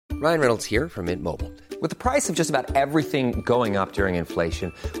Ryan Reynolds here from Mint Mobile. With the price of just about everything going up during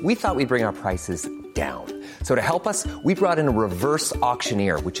inflation, we thought we'd bring our prices down. So to help us, we brought in a reverse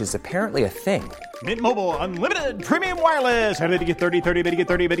auctioneer, which is apparently a thing. Mint Mobile Unlimited Premium Wireless. How to get 30, 30, bit to get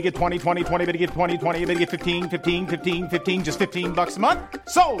 30, bit to get 20, 20, 20, bit to get 20, 20, bit to get 15, 15, 15, 15, just $15 a month?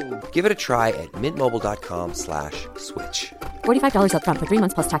 Sold! Give it a try at mintmobile.com/switch. $45 up front for 3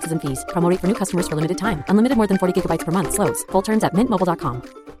 months plus taxes and fees. Promo rate for new customers for limited time. Unlimited more than 40 gigabytes per month. Slows full terms at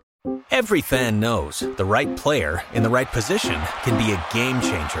mintmobile.com. Every fan knows the right player in the right position can be a game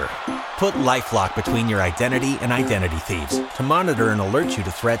changer. Put LifeLock between your identity and identity thieves to monitor and alert you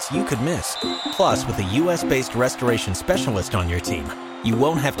to threats you could miss. Plus, with a U.S.-based restoration specialist on your team, you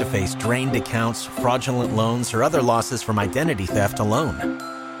won't have to face drained accounts, fraudulent loans, or other losses from identity theft alone.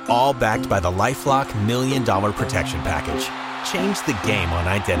 All backed by the LifeLock $1 Million Protection Package. Change the game on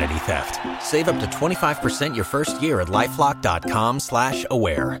identity theft. Save up to 25% your first year at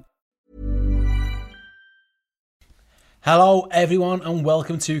LifeLock.com/aware. Hello everyone and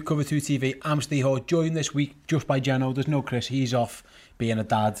welcome to Cover 2 TV. I'm Steve Ho, joined this week just by Jeno. There's no Chris, he's off being a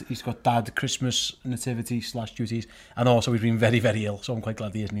dad. He's got dad Christmas nativity / duties, and also he's been very, very ill, so I'm quite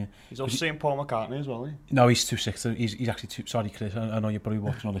glad he isn't here. He's also seeing Paul McCartney as well, No, he's too sick. He's actually too... Sorry Chris, I know you're probably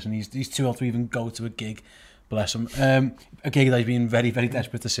watching or listening. He's too ill to even go to a gig, bless him. A gig that he's been very, very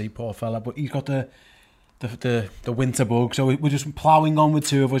desperate to see, poor fella, but he's got the winter bug, so we're just ploughing on with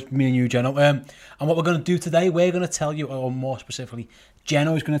two of us, me and you, Jeno. And what we're going to do today, we're going to tell you, or more specifically,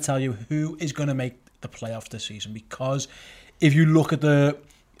 Jeno is going to tell you who is going to make the playoffs this season. Because if you look at the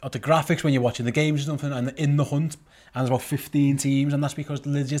graphics when you're watching the games and something, and in the hunt, and there's about 15 teams, and that's because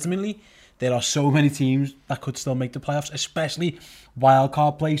legitimately there are so many teams that could still make the playoffs, especially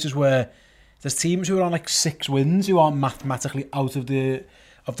wildcard places where there's teams who are on like 6 wins who aren't mathematically out of the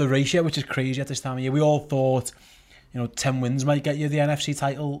ratio, which is crazy at this time of year. We all thought, 10 wins might get you the NFC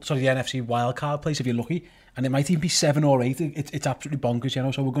wildcard place if you're lucky, and it might even be 7 or 8. It's absolutely bonkers,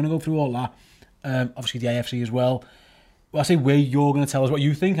 so we're going to go through all that. Obviously the AFC as well. Well, I say you're going to tell us what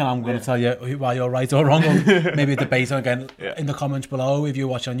you think, and I'm going to tell you why you're right or wrong, or maybe a debate again in the comments below. If you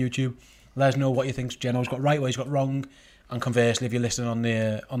watch on YouTube, let us know what you think Geno's got right, what he's got wrong, and conversely, if you're listening on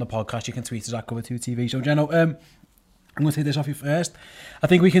the podcast, you can tweet us at Cover2TV. So Jeno, I'm going to take this off you first. I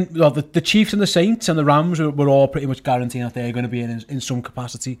think we can... Well, the Chiefs and the Saints and the Rams were all pretty much guaranteeing that they're going to be in some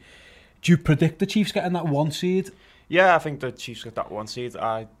capacity. Do you predict the Chiefs getting that 1 seed? Yeah, I think the Chiefs get that 1 seed.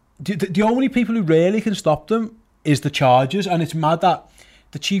 The only people who really can stop them is the Chargers, and it's mad that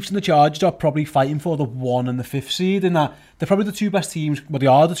the Chiefs and the Chargers are probably fighting for the 1 and the 5th seed, in that they're probably the 2 best teams. Well, they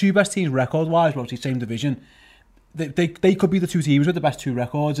are the 2 best teams record-wise, but obviously same division. They could be the 2 teams with the best 2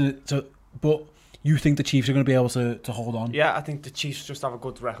 records, but... You think the Chiefs are going to be able to hold on? Yeah, I think the Chiefs just have a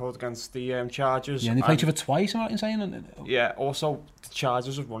good record against the Chargers. Yeah, and they played each other twice, am I saying? Yeah, also the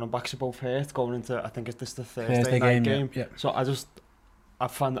Chargers' running backs are both hurt going into, I think it's the Thursday night game. Yeah. So I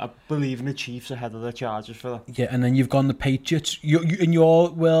believe in the Chiefs ahead of the Chargers for that. Yeah, and then you've gone the Patriots. You in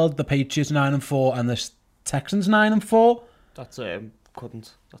your world, the Patriots 9-4 and the Texans 9-4. That's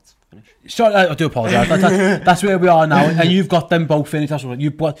That's finished. Sorry, I do apologise. That's where we are now, and you've got them both finished. That's what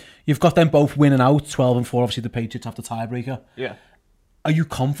you've got them both winning out 12-4. Obviously, the Patriots have the tiebreaker. Yeah. Are you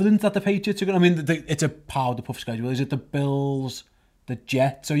confident that the Patriots are going? I mean, it's a power the puff schedule. Is it the Bills, the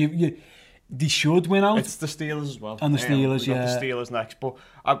Jets? So they should win out. It's the Steelers as well. And the Steelers, the Steelers next, but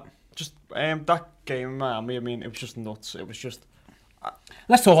that game in Miami. I mean, it was just nuts. It was just.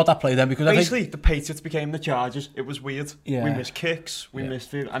 Let's talk about that play then, because basically the Patriots became the Chargers. It was weird. Yeah. We missed kicks, we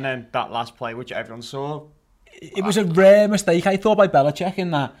missed field, and then that last play, which everyone saw. It was a rare mistake, I thought, by Belichick, in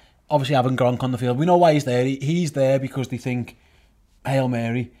that obviously having Gronk on the field, we know why he's there. He's there because they think Hail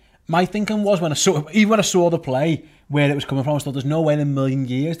Mary. My thinking was when I saw the play where it was coming from, I thought there's no way in a million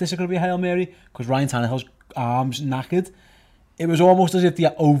years this is going to be a Hail Mary, because Ryan Tannehill's arms knackered. It was almost as if they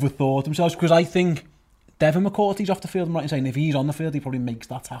overthought themselves, because I think Devin McCourty's off the field. I'm right in saying if he's on the field, he probably makes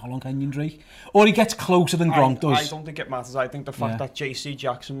that tackle on Kenyon Drake, or he gets closer than Gronk does. I don't think it matters. I think the fact that JC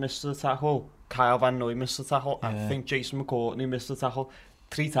Jackson missed the tackle, Kyle Van Noy missed the tackle, I think Jason McCourty missed the tackle.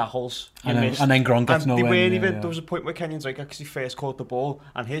 3 tackles, and then Gronk gets nowhere. There was a point where Kenyon Drake actually first caught the ball,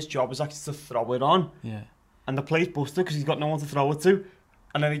 and his job was actually to throw it on. Yeah. And the play's busted because he's got no one to throw it to,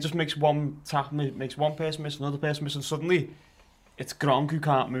 and then he just makes one person miss, another person miss, and suddenly it's Gronk who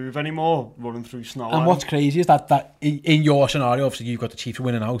can't move anymore, running through snow. And what's crazy is that in your scenario, obviously you've got the Chiefs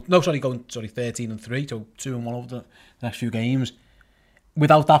winning out. Going 13-3, so 2-1 over the next few games.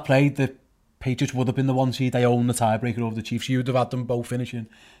 Without that play, the Patriots would have been the 1 seed. They own the tiebreaker over the Chiefs. You'd have had them both finishing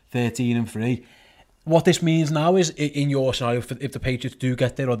 13-3. What this means now is, in your scenario, if the Patriots do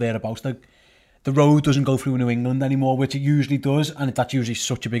get there or thereabouts, the road doesn't go through New England anymore, which it usually does, and that's usually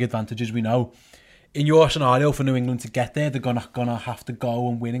such a big advantage, as we know. In your scenario, for New England to get there, they're gonna have to go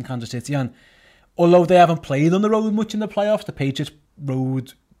and win in Kansas City, and although they haven't played on the road much in the playoffs, the Patriots'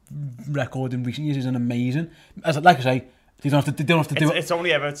 road record in recent years isn't amazing. Like I say, they don't have to do it. It's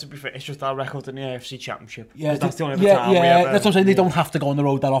only ever, to be fair, it's just our record in the AFC Championship. Yeah, that's the only time we ever... that's what I'm saying. They don't have to go on the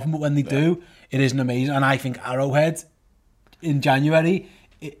road that often, but when they do, it isn't amazing. And I think Arrowhead in January,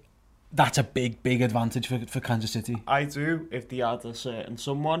 that's a big advantage for Kansas City. I do, if they had a certain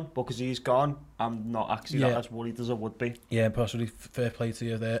someone, because he's gone, I'm not actually that as worried as I would be. Yeah, possibly. Fair play to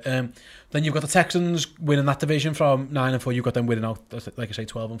you there. Then you've got the Texans winning that division from 9-4. You've got them winning out, like I say,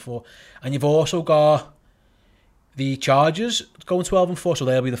 12-4. And you've also got the Chargers going 12-4, so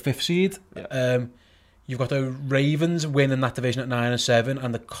they'll be the 5th seed. Yeah. You've got the Ravens winning that division at 9-7,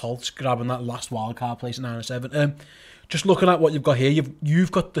 and the Colts grabbing that last wildcard place at 9-7. Just looking at what you've got here,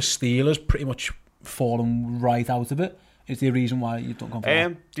 you've got the Steelers pretty much falling right out of it. Is the reason why you don't go for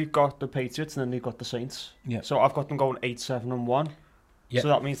that? They've got the Patriots and then they've got the Saints. Yeah. So I've got them going 8-7-1. Yeah. So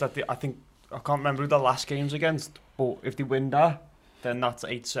that means that I can't remember who the last game's against, but if they win that, then that's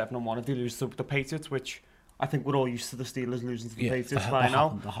 8-7-1. If they lose to the Patriots, which I think we're all used to the Steelers losing to the Patriots by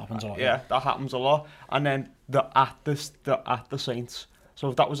now. That happens a lot. Yeah, that happens a lot. And then they're at the Saints. So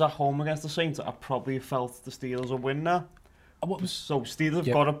if that was at home against the Saints, I probably felt the Steelers would win now. So Steelers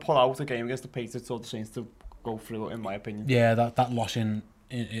have got to pull out a game against the Patriots or the Saints to go through it, in my opinion. Yeah, that loss in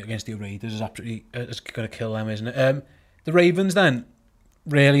against the Raiders is absolutely going to kill them, isn't it? The Ravens then,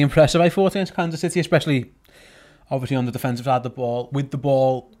 really impressive, I thought, against Kansas City, especially obviously on the defensive side of the ball. With the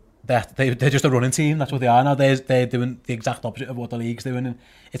ball, they're just a running team. That's what they are now. They're doing the exact opposite of what the league's doing. And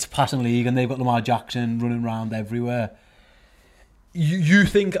it's a passing league, and they've got Lamar Jackson running around everywhere. You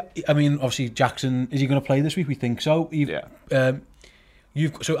think? I mean, obviously Jackson, is he going to play this week? We think so. Yeah.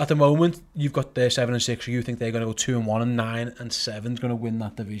 So at the moment you've got their 7-6. So you think they're going to go 2-1 and 9-7 is going to win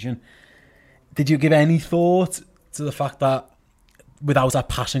that division? Did you give any thought to the fact that without that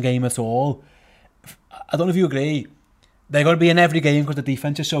passing game at all, I don't know if you agree, they're going to be in every game because the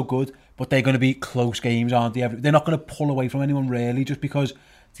defense is so good, but they're going to be close games, aren't they? They're not going to pull away from anyone really, just because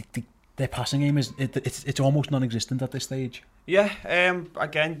their passing game it's almost non-existent at this stage. Yeah.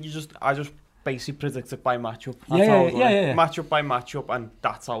 Again, I just basically predict it by matchup. Yeah. Matchup by matchup, and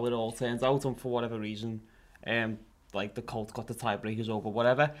that's how it all turns out. And for whatever reason, like the Colts got the tiebreakers over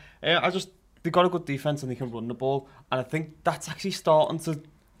whatever. They got a good defense and they can run the ball, and I think that's actually starting to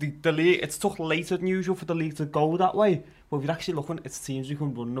the league. It's took later than usual for the league to go that way. But if you're actually looking, it's teams who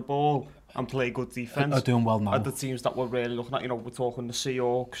can run the ball and play good defense are doing well now. And the teams that we're really looking at, we're talking the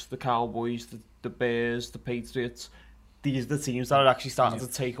Seahawks, the Cowboys, the Bears, the Patriots. These are the teams that are actually starting to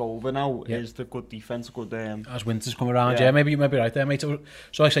take over now. Yeah. Is the good defense, good. As winters come around, maybe right there, mate. So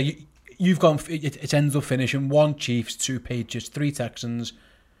I say you've gone. It ends up finishing 1 Chiefs, 2 Patriots, 3 Texans,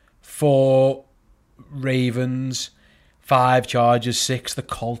 4 Ravens, 5 Chargers, 6 the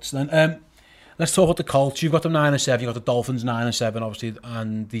Colts. Then let's talk about the Colts. You've got them 9-7. You've got the Dolphins 9-7, obviously,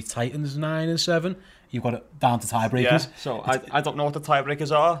 and the Titans 9-7. You've got it down to tiebreakers. Yeah, so I don't know what the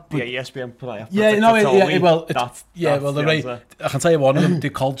tiebreakers are. The ESPN player. I can tell you one of them. The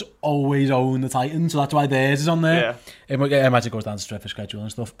Colts always own the Titans, so that's why theirs is on there. Yeah. I imagine it goes down to strength of schedule and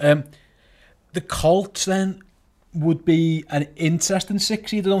stuff. The Colts then would be an interesting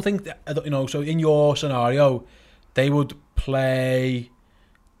 6 seed. I don't think, so in your scenario, they would play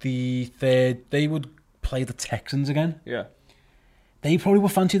the Texans again. Yeah. They probably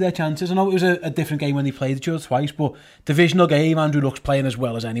would fancy their chances. I know it was a different game when they played each other twice, but divisional game, Andrew Luck's playing as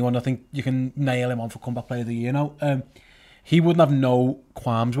well as anyone. I think you can nail him on for comeback player of the year now. He wouldn't have no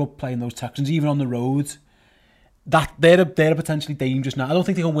qualms about playing those Texans, even on the road. They're potentially dangerous now. I don't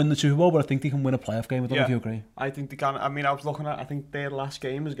think they can win the Super Bowl, but I think they can win a playoff game. I don't know if you agree. I think they can. I mean, I was looking at, I think their last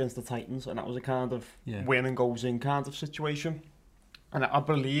game was against the Titans, and that was a kind of win and goes in kind of situation. And I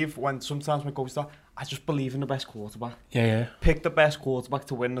believe sometimes when it goes to that, I just believe in the best quarterback. Yeah. Pick the best quarterback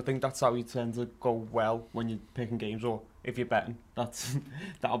to win. I think that's how you tend to go well when you're picking games, or if you're betting.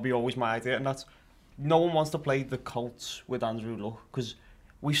 That'll be always my idea. And that's, no one wants to play the Colts with Andrew Luck, because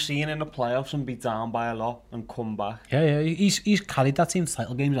we've seen in the playoffs him be down by a lot and come back. Yeah. He's carried that team to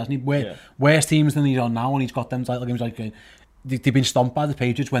title games, hasn't he? Worse teams than he's on now, and he's got them title games. Like they've been stomped by the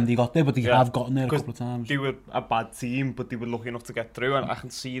Patriots when they got there, but they have gotten there a couple of times. They were a bad team, but they were lucky enough to get through, and I can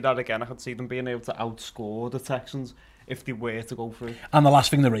see that again. I can see them being able to outscore the Texans if they were to go through. And the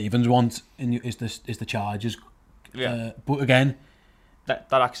last thing the Ravens want is the Chargers. Yeah. But again, that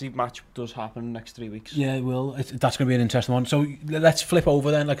actually match does happen next 3 weeks. Yeah, it will. That's going to be an interesting one. So let's flip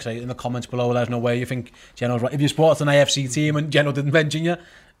over then. Like I say, in the comments below, let us know where you think Geno's right. If you support an AFC team and Geno didn't mention you,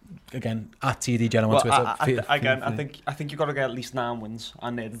 again, at TD General on Twitter. I think you've got to get at least 9 wins,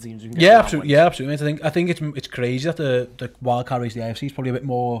 and they're the teams you can get. Yeah, absolutely. Yeah, absolutely. I think it's crazy that the wildcard race, the AFC, is probably a bit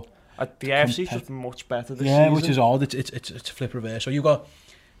more. The AFC is just much better this season. Yeah, which is odd. It's a flip reverse. So you've got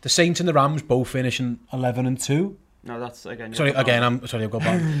the Saints and the Rams both finishing 11-2. No, that's again. I've got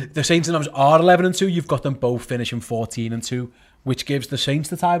back. The Saints and Rams are 11-2. You've got them both finishing 14-2, which gives the Saints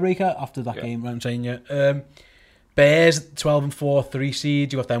the tiebreaker after that game. I'm saying, yeah. Bears 12-4, 3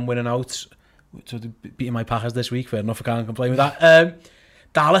 seed. You got them winning out. So beating my Packers this week. Fair enough, I can't complain with that.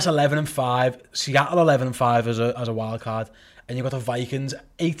 Dallas 11-5, Seattle 11-5 as a wild card, and you've got the Vikings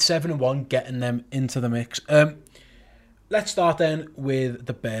 8-7-1 getting them into the mix. Let's start then with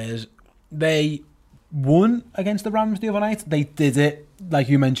the Bears. They won against the Rams the other night. They did it, like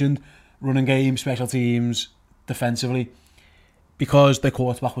you mentioned, running game, special teams, defensively, because their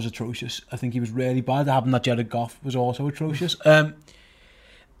quarterback was atrocious. I think he was really bad. Having that Jared Goff was also atrocious.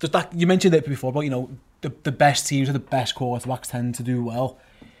 You mentioned it before, but the best teams or the best quarterbacks tend to do well.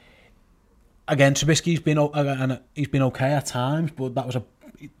 Again, Trubisky's been okay at times, but that was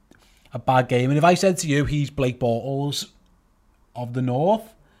a bad game. And if I said to you, he's Blake Bortles of the North,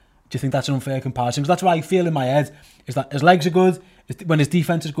 do you think that's an unfair comparison? Because that's what I feel in my head, is that his legs are good, when his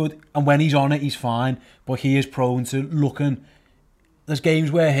defence is good, and when he's on it, he's fine. But he is prone to looking... There's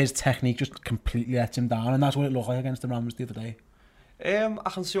games where his technique just completely lets him down, and that's what it looked like against the Rams the other day. I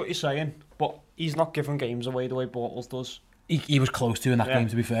can see what you're saying, but he's not giving games away the way Bortles does. He was close to in that game,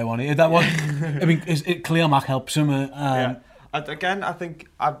 to be fair, wasn't he? That one, I mean, Khalil Mack helps him. Again, I think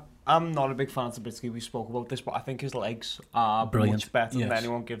I'm not a big fan of Trubisky. We spoke about this, but I think his legs are brilliant, much better than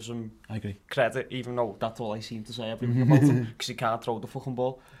anyone gives him credit, even though that's all I seem to say everything about him, because he can't throw the fucking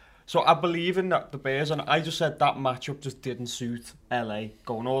ball. So I believe in the Bears, and I just said that matchup just didn't suit LA.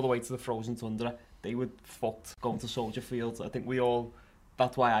 Going all the way to the frozen tundra, they were fucked going to Soldier Field. I think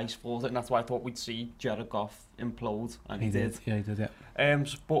that's why I thought it, and that's why I thought we'd see Jared Goff implode, and he did. Yeah, he did, yeah.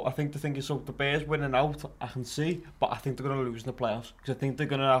 But I think the thing is, so the Bears winning out, I can see, but I think they're going to lose in the playoffs, because I think they're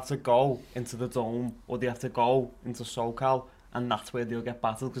going to have to go into the Dome, or they have to go into SoCal, and that's where they'll get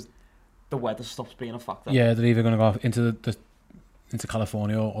battled, because the weather stops being a factor. Yeah, they're either going to go into into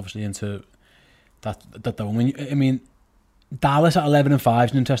California, or obviously into that Dome. I mean, Dallas at 11-5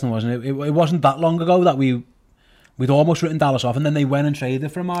 is interesting, wasn't it? It wasn't that long ago that we'd almost written Dallas off, and then they went and traded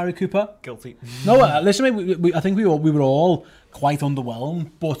for Amari Cooper. Guilty. No, listen, mate, I think we were all quite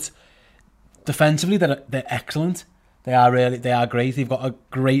underwhelmed, but defensively they're excellent. They are great. They've got a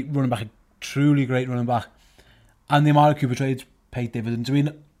great running back, a truly great running back, and the Amari Cooper trades paid dividends. I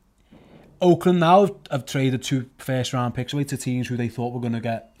mean, Oakland now have traded 2 first-round picks away to teams who they thought were going to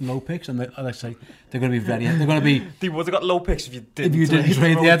get low picks, and they're going to be very. They're going to be. They would have got low picks if you didn't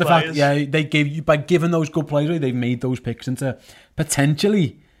trade. Yeah, the fact. Yeah, they gave you by giving those good players away. They've made those picks into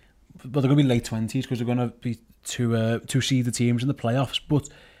potentially, but they're going to be late 20s because they're going to be two seeded teams in the playoffs. But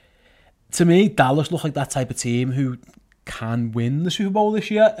to me, Dallas look like that type of team who can win the Super Bowl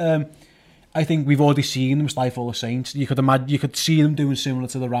this year. I think we've already seen them stifle the Saints. You could see them doing similar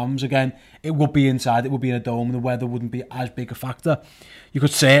to the Rams again. It would be inside, it would be in a dome, the weather wouldn't be as big a factor. You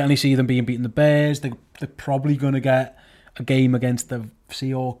could certainly see them beating the Bears. They're probably going to get a game against the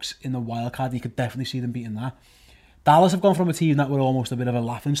Seahawks in the wild card. You could definitely see them beating that. Dallas have gone from a team that were almost a bit of a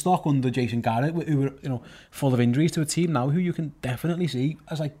laughingstock under Jason Garrett, who were full of injuries, to a team now who you can definitely see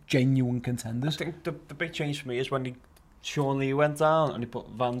as like genuine contenders. I think the big change for me is when Sean Lee went down and he put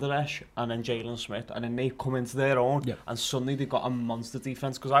Van Der Esch and then Jalen Smith, and then they come into their own, and suddenly they've got a monster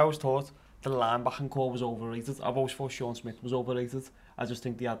defence. Because I always thought the linebacking core was overrated. I've always thought Sean Smith was overrated. I just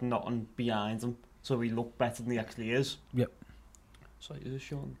think they had nothing behind him, so he looked better than he actually is. Yep. Sorry, is it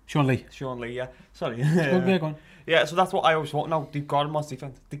Sean? Sean Lee. Sean Lee, yeah. Sorry. Go on. Yeah, so that's what I always thought. Now they've got him on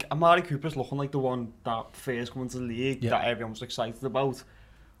defence. Amari Cooper's looking like the one that first coming to the league that everyone was excited about.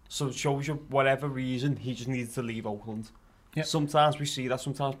 So it shows you, whatever reason, he just needed to leave Oakland. Yep. Sometimes we see that,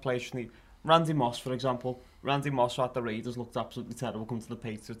 sometimes players just need... Randy Moss, for example. Randy Moss at the Raiders looked absolutely terrible coming to the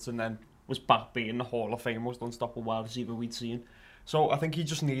Patriots, and then was back being the Hall of Fame, most unstoppable wide receiver we'd seen. So I think he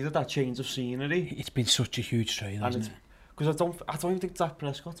just needed that change of scenery. It's been such a huge strain, hasn't it? Because I don't even think Dak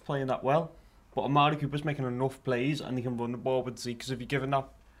Prescott's playing that well. But Amari Cooper's making enough plays, and he can run the ball with Zeke. Because if you're giving that,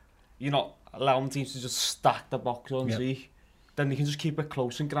 you're not allowing teams to just stack the box on Zeke, then they can just keep it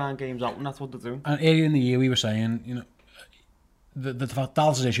close and grind games out, and that's what they're doing. And earlier in the year we were saying, the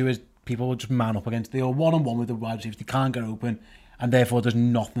Dallas' issue is people will just man up against. They are one-on-one with the wide receivers. They can't get open, and therefore there's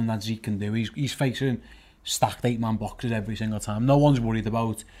nothing that Zeke can do. He's facing stacked 8-man boxes every single time. No one's worried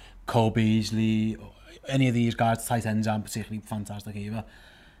about Cole Beasley or any of these guys. Tight ends aren't particularly fantastic either.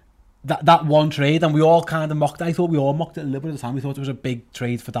 that one trade, and we all kind of mocked it. I thought we all mocked it a little bit at the time. We thought it was a big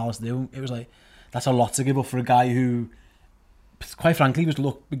trade for Dallas to do. It was like, that's a lot to give up for a guy who, quite frankly, was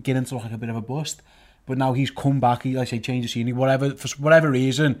beginning to look like a bit of a bust. But now he's come back, he, like I say, changed the scenery, for whatever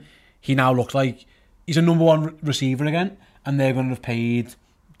reason, he now looks like he's a number one receiver again, and they're going to have paid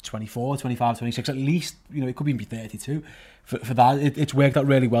 24, 25, 26, at least, it could even be 32 for that. It's worked out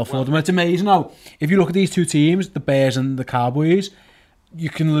really well for them. And it's amazing now, if you look at these two teams, the Bears and the Cowboys, you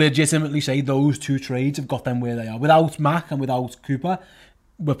can legitimately say those two trades have got them where they are. Without Mack and without Cooper,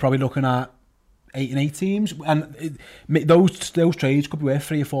 we're probably looking at 8 and 8 teams, and those trades could be worth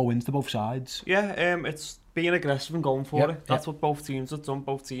 3 or 4 wins to both sides. Yeah, it's being aggressive and going for it. That's what both teams have done.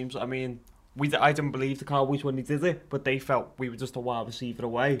 Both teams, I mean, I didn't believe the Cowboys when they did it, but they felt we were just a wide receiver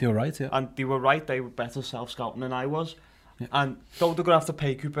away. They were right, yeah. And they were right, they were better self-scouting than I was. Yeah. And though they're going to have to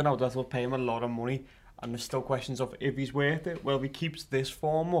pay Cooper now, they'll pay him a lot of money, and there's still questions of if he's worth it. Well, if he keeps this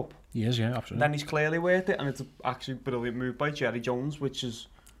form up, he is, yeah, absolutely. Then he's clearly worth it, and it's actually a brilliant move by Jerry Jones, which is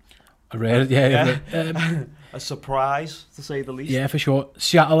a surprise, to say the least. Yeah, for sure.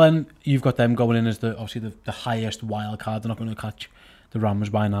 Seattle, then, you've got them going in as obviously the highest wild card. They're not going to catch the Rams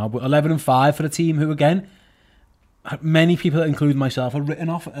by now, but 11-5 for a team who, again, many people, including myself, are written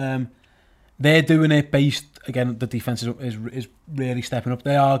off. They're doing it based, again, the defense is really stepping up.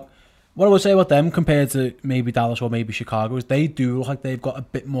 They are, what I would say about them compared to maybe Dallas or maybe Chicago is they do look like they've got a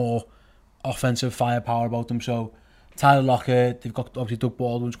bit more offensive firepower about them. So Tyler Lockett, they've got obviously Doug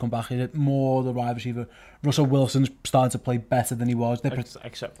Baldwin's come back, more the wide receiver. Russell Wilson's starting to play better than he was.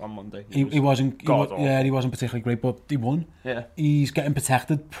 Except on Monday. He wasn't particularly great, but he won. Yeah. He's getting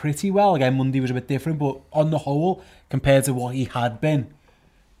protected pretty well. Again, Monday was a bit different, but on the whole, compared to what he had been,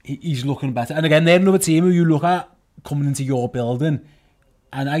 he's looking better. And again, they're another team who you look at coming into your building,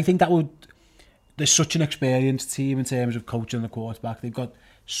 and I think they're such an experienced team in terms of coaching the quarterback. They've got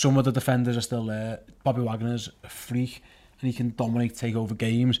some of the defenders are still there. Bobby Wagner's a freak, and he can dominate, take over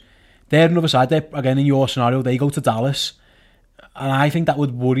games. They're another side. They're, again, in your scenario, they go to Dallas, and I think that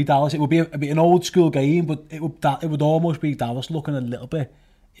would worry Dallas. It would be an old school game, but it would almost be Dallas looking a little bit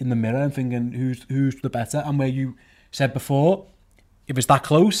in the mirror and thinking who's the better. And where you said before, if it's that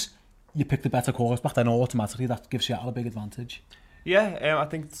close, you pick the better quarterback, then automatically that gives Seattle a big advantage. Yeah, I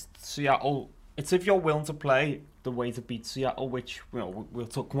think Seattle, it's if you're willing to play the way to beat Seattle, which we'll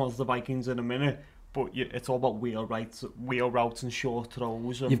come on to the Vikings in a minute, but it's all about wheel routes and short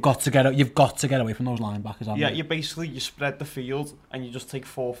throws. And you've got to get away from those linebackers. Yeah, you spread the field and you just take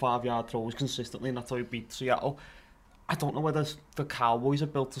 4 or 5 yard throws consistently, and that's how you beat Seattle. I don't know whether the Cowboys are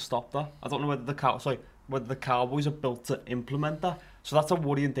built to stop that. I don't know whether the Cowboys are built to implement that. So that's a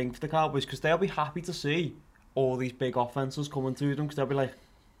worrying thing for the Cowboys, because they'll be happy to see all these big offenses coming to them, because they'll be like,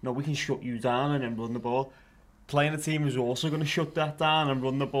 no, we can shut you down and then run the ball. Playing a team who's also going to shut that down and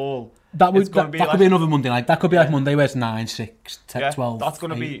run the ball. That could be another Monday night. That could be like Monday where it's 9, 6, 10, 12, that's going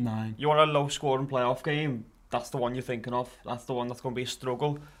to 8, be 9. You want a low scoring playoff game, that's the one you're thinking of. That's the one that's going to be a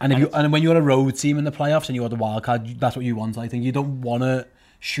struggle. And when you're a road team in the playoffs and you're the wild card, that's what you want. I think you don't want to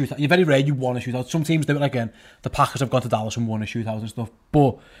shoot out. You're very rare you want to shoot out. Some teams do it, like again, the Packers have gone to Dallas and won a shootout and stuff.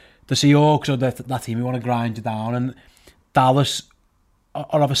 But the Seahawks or that team, we want to grind you down. And Dallas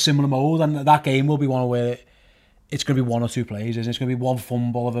are of a similar mode, and that game will be one where it's going to be 1 or 2 plays. It's going to be one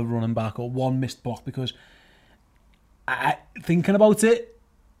fumble of a running back or one missed block, because thinking about it,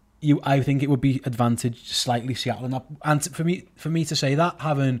 I think it would be advantage slightly Seattle in that. And for me to say that,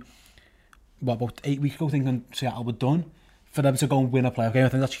 having about 8 weeks ago thinking Seattle were done, for them to go and win a playoff game, I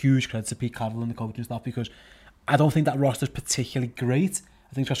think that's huge credit to Pete Carroll and the coaching staff, because I don't think that roster's particularly great.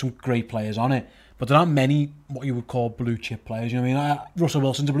 I think it's got some great players on it, but there aren't many what you would call blue chip players. You know what I mean? Russell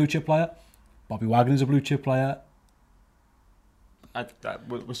Wilson's a blue chip player. Bobby Wagner's a blue chip player.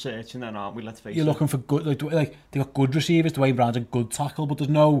 We're searching then, aren't we? Let's face it. You're looking for good, like they got good receivers. Dwayne Brown's a good tackle, but there's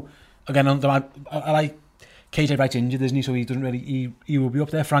no. Again, I like KJ Wright's injured, isn't he? So he doesn't really. He will be up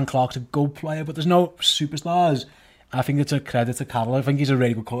there. Frank Clark's a good player, but there's no superstars. I think it's a credit to Carroll. I think he's a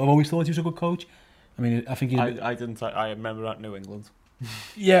really good coach. I've always thought he was a good coach. I mean, I think he's. I remember at New England.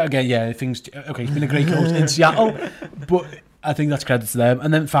 Yeah, again, yeah. Things. Okay, he's been a great coach in Seattle, but I think that's credit to them.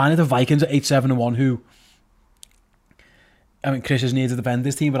 And then finally, the Vikings at 8-7-1, who. I mean, Chris is near to defend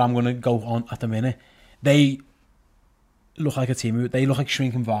this team, but I'm going to go on at the minute. They look like a team. They look like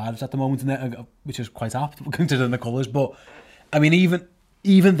shrinking vibes at the moment, which is quite apt considering the colours. But I mean,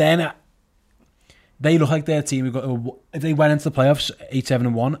 even then, they look like their team. If they went into the playoffs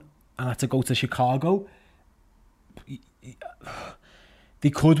 8-7-1 and had to go to Chicago,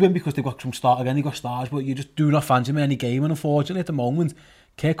 they could win because they've got some stars. Again, they've got stars, but you just do not fancy them in any game. And unfortunately, at the moment,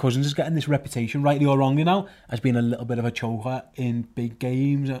 Kirk Cousins is getting this reputation, rightly or wrongly now, as being a little bit of a choker in big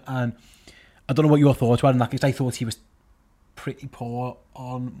games. And I don't know what your thoughts were in that case. I thought he was pretty poor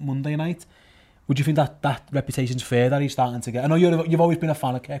on Monday night. Would you think that reputation's fair that he's starting to get? I know you've always been a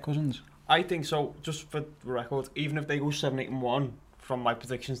fan of Kirk Cousins. I think so. Just for the record, even if they go 7-8-1, from my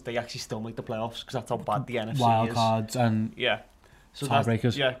predictions, they actually still make the playoffs because that's how bad the NFC is. Wild cards and so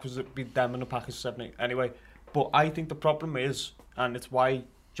tiebreakers. Yeah, because it'd be them and the Packers 7-8 anyway. But I think the problem is, and it's why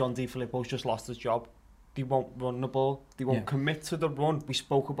John DeFilippo's just lost his job, they won't run the ball. They won't commit to the run. We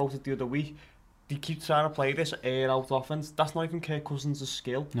spoke about it the other week. They keep trying to play this air-out offense. That's not even Kirk Cousins'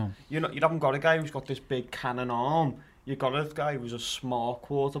 skill. No. You haven't got a guy who's got this big cannon arm. You've got a guy who's a smart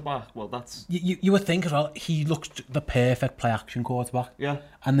quarterback. Well, that's... You would think as well, he looks the perfect play-action quarterback. Yeah.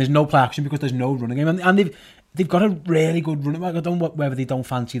 And there's no play-action because there's no running game. And they've got a really good running back. I don't know whether they don't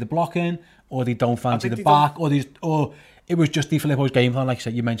fancy the blocking, or they don't fancy the back, or it was just DeFilippo's game plan. Like I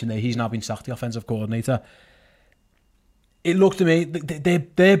said, you mentioned there, he's now been sacked the offensive coordinator. It looks to me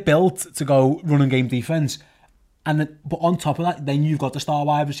they're built to go running game defense, but on top of that, then you've got the star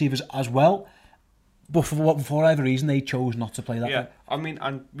wide receivers as well. But for whatever reason, they chose not to play that. Yeah, I mean,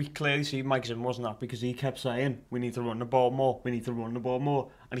 and we clearly see Mike Zimmer wasn't that because he kept saying we need to run the ball more, and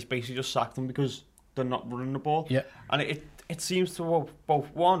he's basically just sacked them because they're not running the ball. Yeah, and it seems to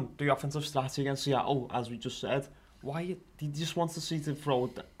both one the offensive strategy against Seattle, as we just said. Why he just wants to see to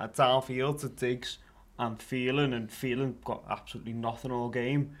throw a downfield to Diggs. And Thielen got absolutely nothing all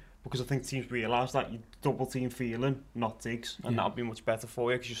game because I think teams realise that you double team Thielen, not Diggs, and that'll be much better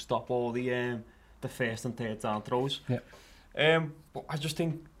for you because you stop all the first and third down throws. Yeah. But I just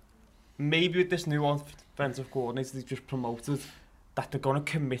think maybe with this new offensive coordinator they've just promoted that they're going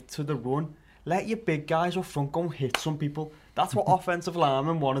to commit to the run. Let your big guys up front go and hit some people. That's what offensive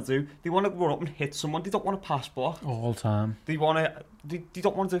linemen want to do. They want to run up and hit someone. They don't want to pass block all the time. They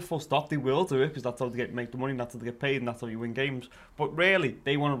don't want to do full stop. They will do it because that's how they make the money, and that's how they get paid, and that's how you win games. But really,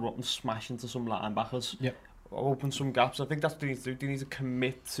 they want to run up and smash into some linebackers. Yep. Open some gaps. I think that's what they need to do. They need to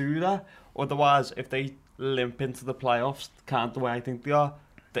commit to that. Otherwise, if they limp into the playoffs, can't the way I think they are,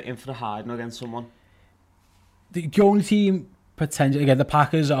 they're in for the hiding against someone. The only team potentially, again, the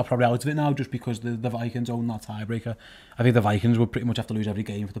Packers are probably out of it now just because the Vikings own that tiebreaker. I think the Vikings would pretty much have to lose every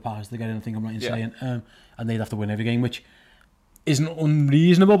game for the Packers to get in, I think I'm right in saying. And they'd have to win every game, which isn't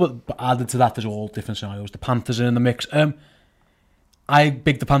unreasonable, but added to that, there's all different scenarios. The Panthers are in the mix. I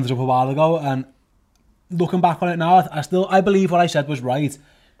bigged the Panthers up a while ago, and looking back on it now, I believe what I said was right.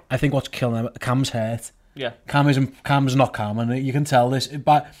 I think what's killing them, Cam's hurt. Yeah. Cam's not Cam, and you can tell this.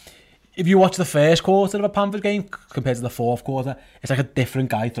 But if you watch the first quarter of a Panthers game compared to the fourth quarter, it's like a different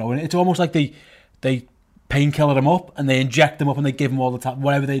guy throwing it. It's almost like they painkiller him up and they inject him up and they give him all the time,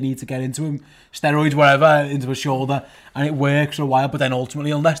 whatever they need to get into him, steroids, whatever, into his shoulder, and it works for a while. But then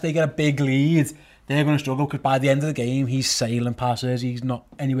ultimately, unless they get a big lead, they're going to struggle because by the end of the game, he's sailing passes. He's not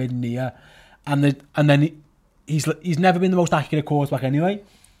anywhere near, and then he's never been the most accurate quarterback anyway.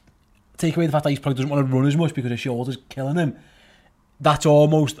 Take away the fact that he probably doesn't want to run as much because his shoulder's killing him.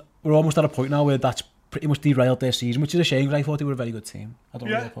 We're almost at a point now where that's pretty much derailed their season, which is a shame because I thought they were a very good team. I don't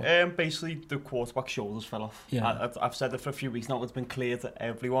know. Basically the quarterback shoulders fell off. Yeah. I've said it for a few weeks now. It's been clear to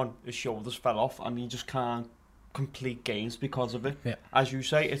everyone his shoulders fell off, and he just can't complete games because of it. Yeah. As you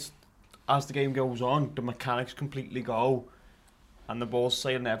say, it's as the game goes on, the mechanics completely go, and the ball's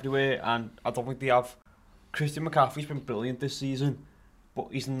sailing everywhere. And I don't think they have. Christian McCaffrey's been brilliant this season, but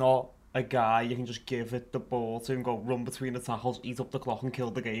he's not a guy you can just give it the ball to and go run between the tackles, eat up the clock and kill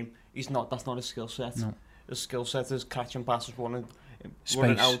the game. He's not. That's not his skill set. No. His skill set is catching passes, running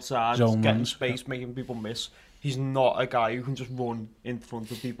outside, getting space, making people miss. He's not a guy who can just run in front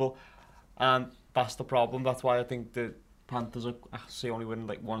of people, and that's the problem. That's why I think the Panthers are actually only winning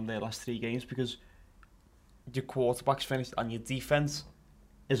like one of their last 3 games because your quarterback's finished and your defense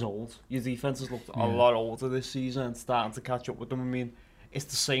is old. Your defense has looked a lot older this season and starting to catch up with them. I mean, it's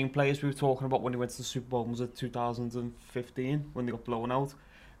the same players we were talking about when they went to the Super Bowl. Was it 2015 when they got blown out?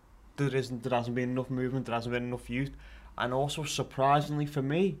 There hasn't been enough movement. There hasn't been enough youth, and also surprisingly for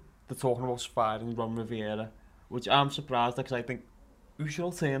me, they're talking about firing Ron Rivera, which I'm surprised because I think who's your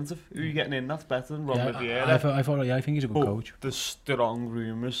alternative? Who are you getting in that's better than Ron Rivera? I think he's a good coach. There's strong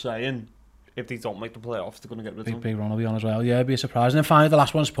rumours saying if they don't make the playoffs, they're going to get rid of him. Big Ron will be on as well. Yeah, it'd be a surprise. And then finally, the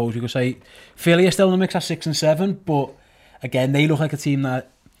last one, I suppose you could say Philly are still in the mix at 6 and 7, but again, they look like a team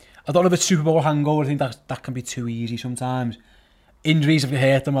that I don't know if it's Super Bowl hangover. I think that can be too easy sometimes. Injuries have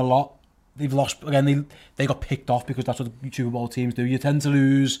hurt them a lot. They've lost again. They got picked off because that's what the Super Bowl teams do. You tend to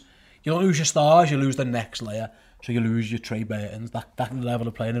lose. You don't lose your stars. You lose the next layer. So you lose your Trey Burtons. That level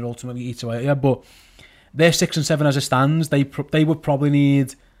of playing it ultimately eats away at you. But they're 6 and 7 as it stands. They would probably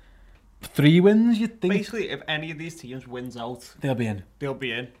need 3 wins, you'd think. Basically, if any of these teams wins out, They'll be in. they'll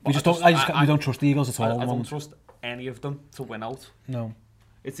be in. We just don't. We don't trust the Eagles at all. I don't trust any of them to win out. No.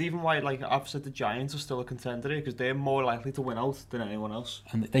 It's even why, like I've said, the Giants are still a contender here because they're more likely to win out than anyone else.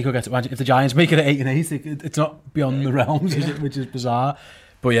 And they could get to, if the Giants make it at 8 and 8, it's not beyond the realms, is it? Which is bizarre.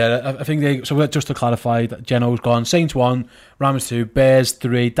 But yeah, I think they. So just to clarify, that Geno's gone. Saints 1, Rams 2, Bears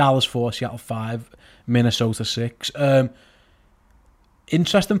 3, Dallas 4, Seattle 5, Minnesota 6.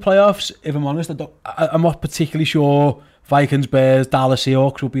 Interesting playoffs. If I'm honest, I'm not particularly sure. Vikings, Bears, Dallas,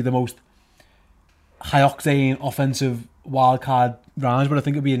 Seahawks will be the most high octane offensive wildcard rounds, but I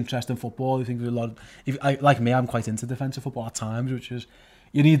think it'll be interesting football. I think there's a lot. Like me, I'm quite into defensive football at times, which is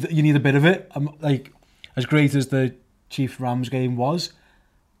you need a bit of it. I'm like, as great as the Chiefs Rams game was,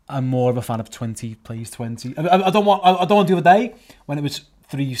 I'm more of a fan of 20 plays 20. I don't want the other day when it was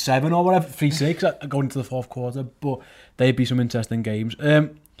 3-7 or whatever, 3-6 going into the fourth quarter, but they'd be some interesting games.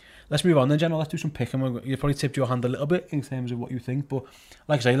 Let's move on then, General. Let's do some picking. You probably tipped your hand a little bit in terms of what you think, but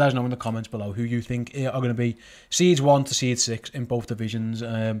like I say, let us know in the comments below who you think are going to be seeds 1 to seed 6 in both divisions.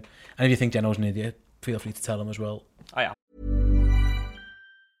 And if you think Geno's an idiot, feel free to tell them as well. I am.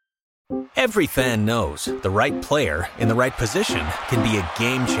 Every fan knows the right player in the right position can be a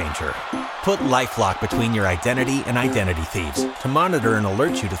game changer. Put LifeLock between your identity and identity thieves to monitor and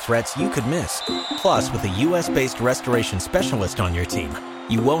alert you to threats you could miss. Plus, with a US-based restoration specialist on your team,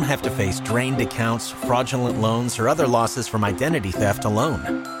 you won't have to face drained accounts, fraudulent loans, or other losses from identity theft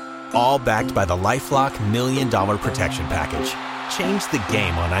alone. All backed by the LifeLock $1 Million Protection Package. Change the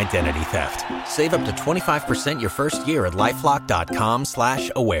game on identity theft. Save up to 25% your first year at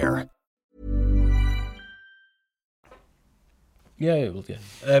LifeLock.com/aware. Yeah.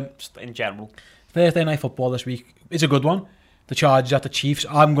 Just in general. Thursday night football this week is a good one. The Chargers at the Chiefs.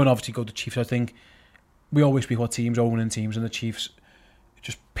 I'm going to obviously go to Chiefs. I think we always speak about teams owning teams, and the Chiefs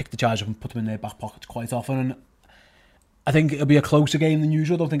just pick the Chargers up and put them in their back pockets quite often. And I think it'll be a closer game than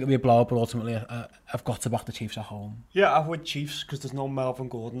usual. I don't think it'll be a blowout, but ultimately I've got to back the Chiefs at home. Yeah, I would Chiefs because there's no Melvin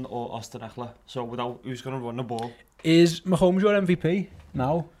Gordon or Austin Eckler. So without who's going to run the ball? Is Mahomes your MVP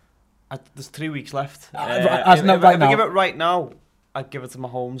now? There's 3 weeks left. If I give it right now, I'd give it to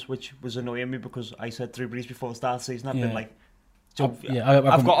Mahomes, which was annoying me because I said Drew Brees before the start of the season. I've been like,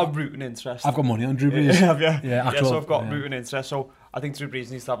 I've got a rooting interest. I've got money on Drew Brees. So I've got rooting interest. So I think Drew Brees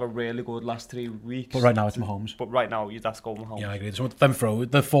needs to have a really good last 3 weeks. But right now it's Mahomes. But right now, that's go Mahomes. Yeah, I agree. So them throw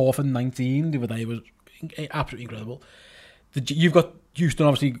the 4th and 19 the other day was absolutely incredible. You've got Houston,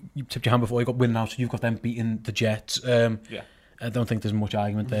 obviously, you tipped your hand before, you got winning now, so you've got them beating the Jets. I don't think there's much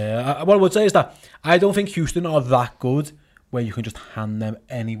argument there. What I would say is that I don't think Houston are that good where you can just hand them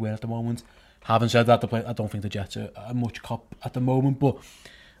anywhere at the moment. Having said that, I don't think the Jets are much cop at the moment, but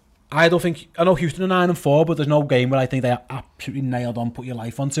I know Houston are 9-4, but there's no game where I think they are absolutely nailed on, put your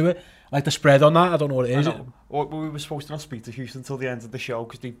life onto it. Like the spread on that, I don't know what it is. We were supposed to not speak to Houston till the end of the show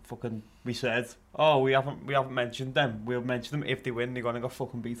because we said, we haven't mentioned them. We'll mention them if they win. They're gonna get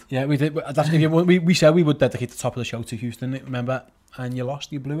fucking beat. Yeah, we did. We said we would dedicate the top of the show to Houston. Remember, and you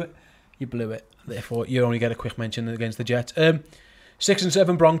lost. You blew it. Therefore, you only get a quick mention against the Jets. 6 and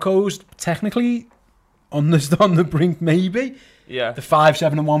 7 Broncos, technically on the brink, maybe. Yeah. The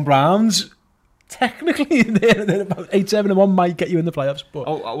 5-7 and 1 Browns, technically they're about 8-7 and 1 might get you in the playoffs. But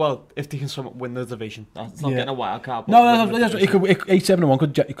well, if they can somewhat win the division, that's not getting a wild card. No, it could 8-7 and 1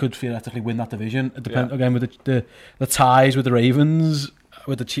 could theoretically win that division. It depends again with the ties with the Ravens,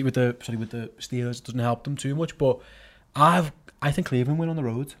 with the Steelers. It doesn't help them too much. But I think Cleveland win on the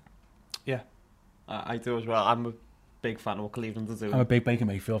road. Yeah, I do as well. I'm a big fan of what Cleveland are doing. I'm a big Baker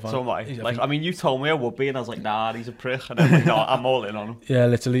Mayfield fan. So am I. You told me I would be, and I was like, nah, he's a prick. And I'm like, no, I'm all in on him. Yeah,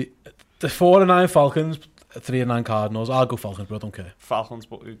 literally. The 4 and 9 Falcons, 3 and 9 Cardinals. I'll go Falcons, but I don't care. Falcons,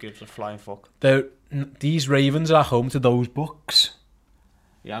 but who gives a flying fuck? These Ravens are home to those Bucks.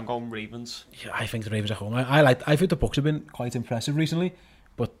 Yeah, I'm going Ravens. Yeah, I think the Ravens are home. I think the Bucks have been quite impressive recently,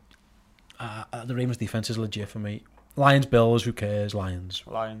 but the Ravens defense is legit for me. Lions, Bills, who cares? Lions.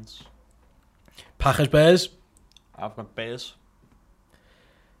 Packers, Bears. I've got Bears.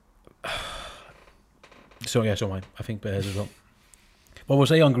 So am I think Bears as well. Well, we'll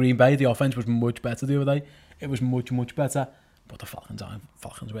say on Green Bay, the offense was much better the other day. It was much, much better. But the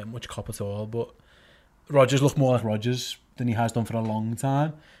Falcons weren't much cop at all. But Rodgers looked more like Rodgers than he has done for a long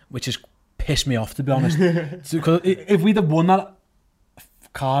time, which has pissed me off, to be honest. Because if we'd have won that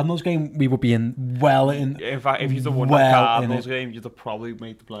Cardinals game, we would be in In fact, if you'd have won that Cardinals game, you'd have probably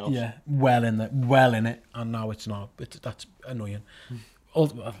made the playoffs. Yeah, well in it, and now it's not. That's annoying.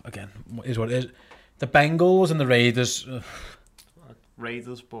 Again, is what it is. The Bengals and the Raiders.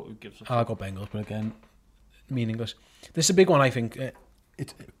 Raiders, but who gives a fuck? I'll go Bengals, but again, meaningless. This is a big one, I think.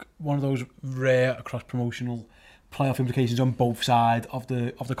 It's one of those rare cross-promotional playoff implications on both sides of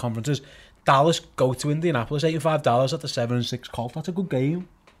the conferences. Dallas go to Indianapolis, $8-5 at the 7-6 Colts. That's a good game.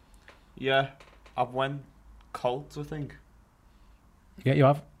 Yeah, I've went Colts, I think. Yeah, you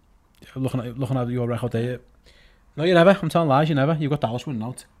have. Looking at your record there. No, you never. I'm telling lies, you never. You've got Dallas winning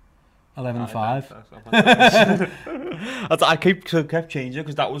out. 11-5. I kept changing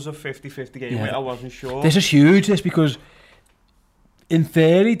because that was a 50-50 game. Yeah. I wasn't sure. This is huge, because in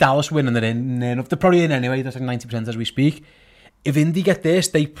theory, Dallas winning, they're in. They're probably in anyway. That's like 90% as we speak. If Indy get this,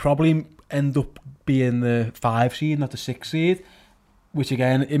 they probably end up being the 5 seed, not the 6 seed. Which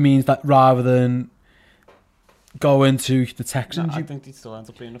again, it means that rather than going to the Texans, I think they'd still end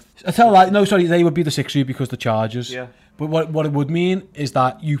up being they would be the 6 seed because the Chargers. Yeah. But what it would mean is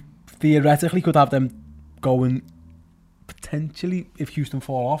that you theoretically could have them going potentially if Houston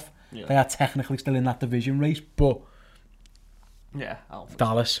fall off. Yeah. They are technically still in that division race, but yeah,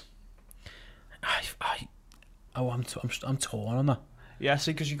 Dallas. I'm torn on that. Yeah,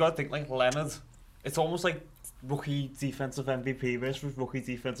 see, because you got to think like Leonard. It's almost like rookie defensive MVP versus rookie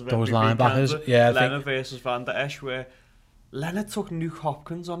defensive Those MVP. Those linebackers, yeah. Leonard versus Van Der Esch, where Leonard took Nuke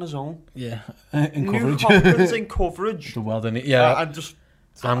Hopkins on his own. Yeah, in coverage. Nuke Hopkins in coverage.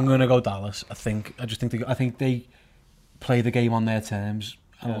 I'm gonna go Dallas. I think they play the game on their terms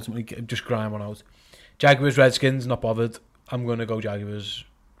and ultimately just grind one out. Jaguars, Redskins, not bothered. I'm gonna go Jaguars.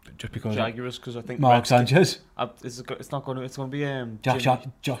 Just because because I think Mark Sanchez. It's not going to. It's going to be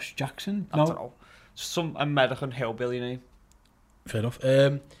Josh Jackson. I don't know. Some American hillbilly name. Fair enough.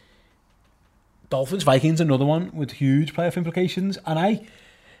 Dolphins, Vikings, another one with huge playoff implications. And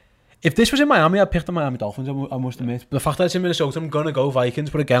if this was in Miami, I'd pick the Miami Dolphins. I must admit. But the fact that it's in Minnesota, I'm gonna go Vikings.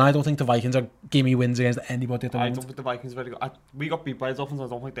 But again, I don't think the Vikings are gimme wins against anybody at the moment. I don't think the Vikings are very good. We got beat by the Dolphins. I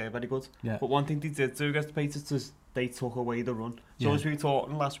don't think they're very good. Yeah. But one thing they did do against the Patriots is they took away the run. So as we were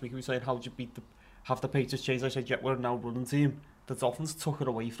talking last week, we were saying how did you have the Patriots change? I said, yeah, we're now running team. The Dolphins took it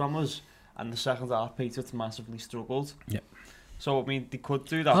away from us, and the second half, Patriots massively struggled. Yeah. So I mean, they could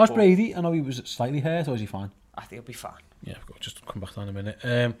do that. How's Brady? I know he was slightly hurt, or is he fine? I think he'll be fine. Yeah, just come back down in a minute.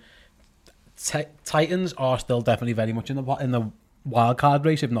 Titans are still definitely very much in the wild card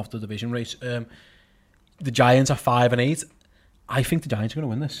race, if not the division race. The Giants are 5-8. I think the Giants are going to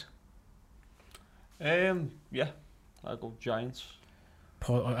win this. Yeah, I'll go Giants.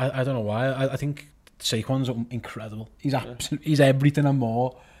 I don't know why. I think Saquon's incredible. He's everything and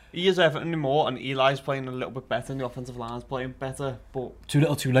more. He is everything and more, and Eli's playing a little bit better, and the offensive line's playing better. But too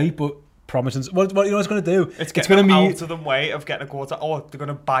little, too late. But promising. What you know it's going to do? It's going to out of the way of getting a quarter. Oh, they're going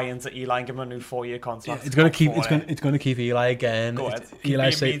to buy into Eli and give him a new 4-year contract. Yeah, it's going to keep Eli again. Go ahead.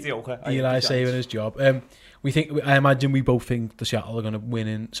 Eli saving his job. I imagine we both think the Seattle are going to win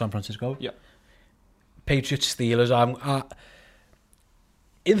in San Francisco. Yeah. Patriots, Steelers.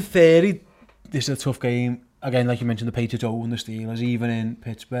 In theory, this is a tough game. Again, like you mentioned, the Patriots own the Steelers, even in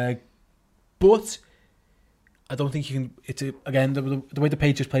Pittsburgh. But I don't think you can. Again, the way the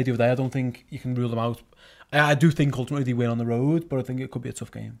Patriots played the other day, I don't think you can rule them out. I do think ultimately they win on the road, but I think it could be a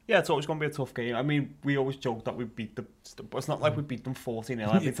tough game. Yeah, it's always going to be a tough game. I mean, we always joke that we beat them, but it's not like we beat them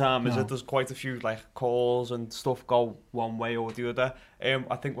 14-0 every time, is it? There's quite a few like calls and stuff go one way or the other.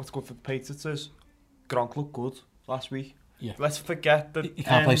 I think what's good for the Patriots is Gronk looked good last week. Yeah. Let's forget that he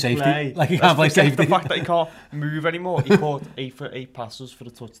can't play safety. He can't play safety. The fact that he can't move anymore. He caught 8 for 8 passes for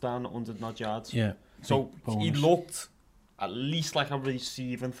a touchdown at 100 odd yards. Yeah. So he looked at least like a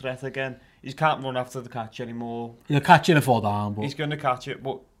receiving threat again. He can't run after the catch anymore. He'll catch it and fall down, but he's going to catch it,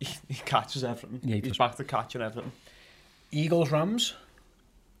 but he catches everything. Yeah, he's back to catching everything. Eagles, Rams.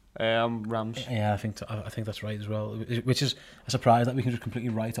 Rams. Yeah, I think that's right as well. Which is a surprise that we can just completely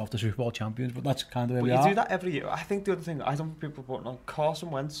write off the Super Bowl champions, but that's kind of where we are. You do that every year. I think the other thing I don't think people put on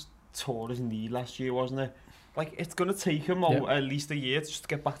Carson Wentz tore his knee last year, wasn't it? Like it's going to take him at least a year just to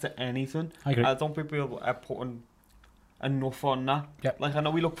get back to anything. I agree. I don't think people are putting enough on that. Yep. Like I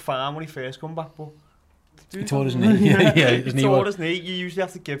know we looked fine when he first come back, but he tore his knee. His knee tore his knee. You usually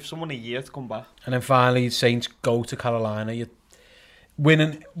have to give someone a year to come back. And then finally, Saints go to Carolina. You win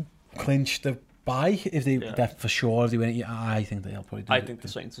and clinch the bye if they for sure. If they win it, I think they'll probably do it. I think the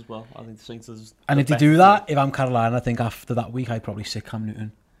Saints as well. I think the Saints is. And if they do that, if I'm Carolina, I think after that week I'd probably sit Cam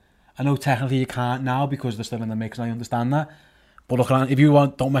Newton. I know technically you can't now because they're still in the mix, and I understand that. But look, if you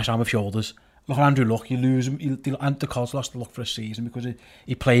want, don't mess around with shoulders. Look at Andrew Luck, you lose him. And the Colts lost the Luck for a season because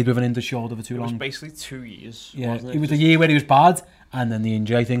he played with an injured shoulder for too long. It was basically 2 years. Yeah, wasn't it? It was the year where he was bad, and then the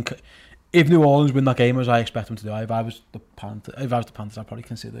injury. I think if New Orleans win that game as I expect them to do, if I was the Panthers, I'd probably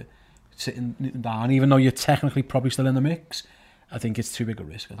consider sitting Newton down, even though you're technically probably still in the mix. I think it's too big a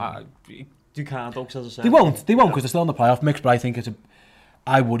risk. You can't, though, 'cause as I said... They won't, because they're still in the playoff mix, but I think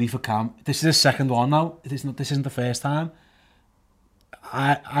I worry for Cam. This is his second one now. This isn't the first time.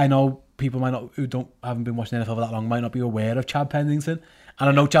 I know people haven't been watching the NFL for that long might not be aware of Chad Pennington. And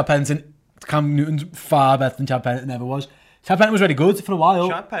I know Chad Pennington, Cam Newton's far better than Chad Pennington ever was. Chad Pennington was very good for a while.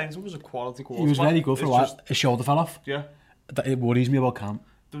 Chad Pennington was a quality quarterback. He was very good for a while. His shoulder fell off. Yeah. It worries me about Cam.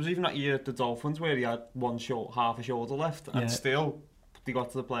 There was even that year at the Dolphins where he had half a shoulder left, and still they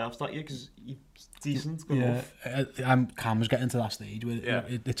got to the playoffs that year because he's decent. Good enough. Cam's getting to that stage where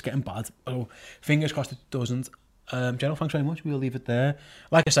it's getting bad. Oh, fingers crossed it doesn't. General, thanks very much. We'll leave it there.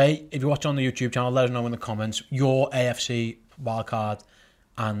 Like I say, if you're watching on the YouTube channel, let us know in the comments your AFC wildcard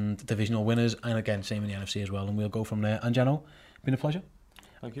and divisional winners, and again, same in the NFC as well, and we'll go from there. And General, been a pleasure.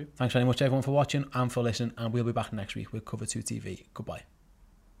 Thank you. Thanks very much everyone for watching and for listening, and we'll be back next week with Cover 2 TV. Goodbye.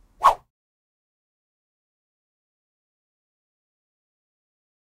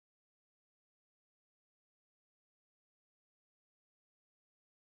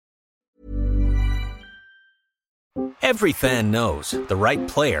 Every fan knows the right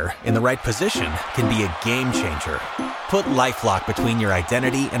player in the right position can be a game changer. Put LifeLock between your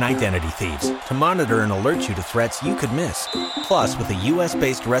identity and identity thieves to monitor and alert you to threats you could miss. Plus, with a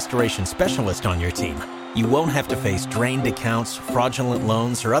U.S.-based restoration specialist on your team, you won't have to face drained accounts, fraudulent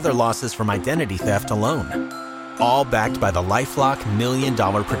loans, or other losses from identity theft alone. All backed by the LifeLock $1 Million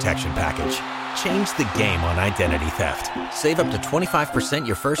Protection Package. Change the game on identity theft. Save up to 25%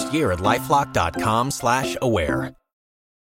 your first year at LifeLock.com/aware.